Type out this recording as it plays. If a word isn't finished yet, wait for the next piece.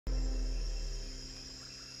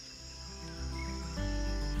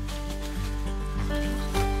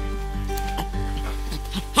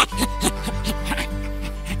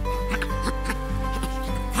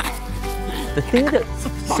The thing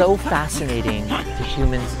that's so fascinating to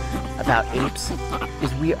humans about apes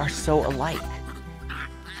is we are so alike.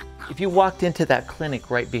 If you walked into that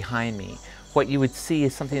clinic right behind me, what you would see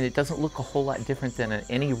is something that doesn't look a whole lot different than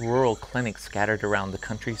any rural clinic scattered around the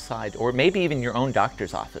countryside, or maybe even your own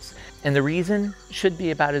doctor's office. And the reason should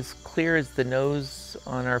be about as clear as the nose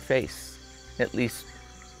on our face, at least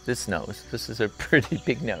this nose. This is a pretty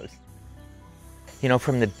big nose. You know,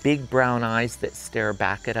 from the big brown eyes that stare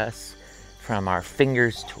back at us, from our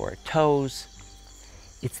fingers to our toes,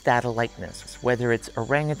 it's that alikeness. Whether it's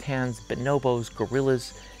orangutans, bonobos,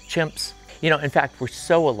 gorillas, chimps. You know, in fact, we're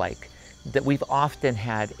so alike that we've often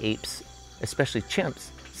had apes, especially chimps,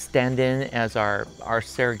 stand in as our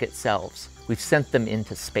surrogate selves. We've sent them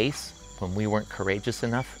into space when we weren't courageous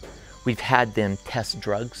enough. We've had them test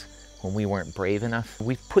drugs when we weren't brave enough.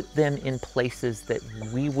 We've put them in places that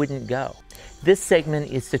we wouldn't go. This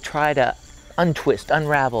segment is to try to untwist,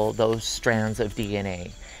 unravel those strands of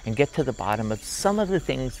DNA and get to the bottom of some of the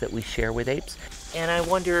things that we share with apes. And I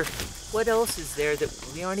wonder, what else is there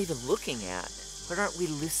that we aren't even looking at? What aren't we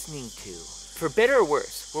listening to? For better or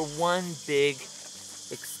worse, we're one big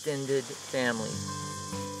extended family.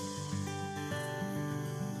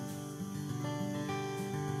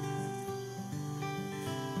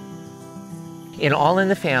 In All in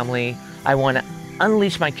the Family, I want to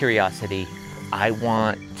unleash my curiosity. I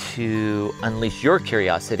want to unleash your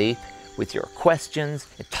curiosity with your questions,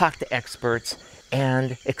 and talk to experts,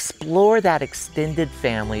 and explore that extended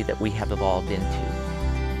family that we have evolved into.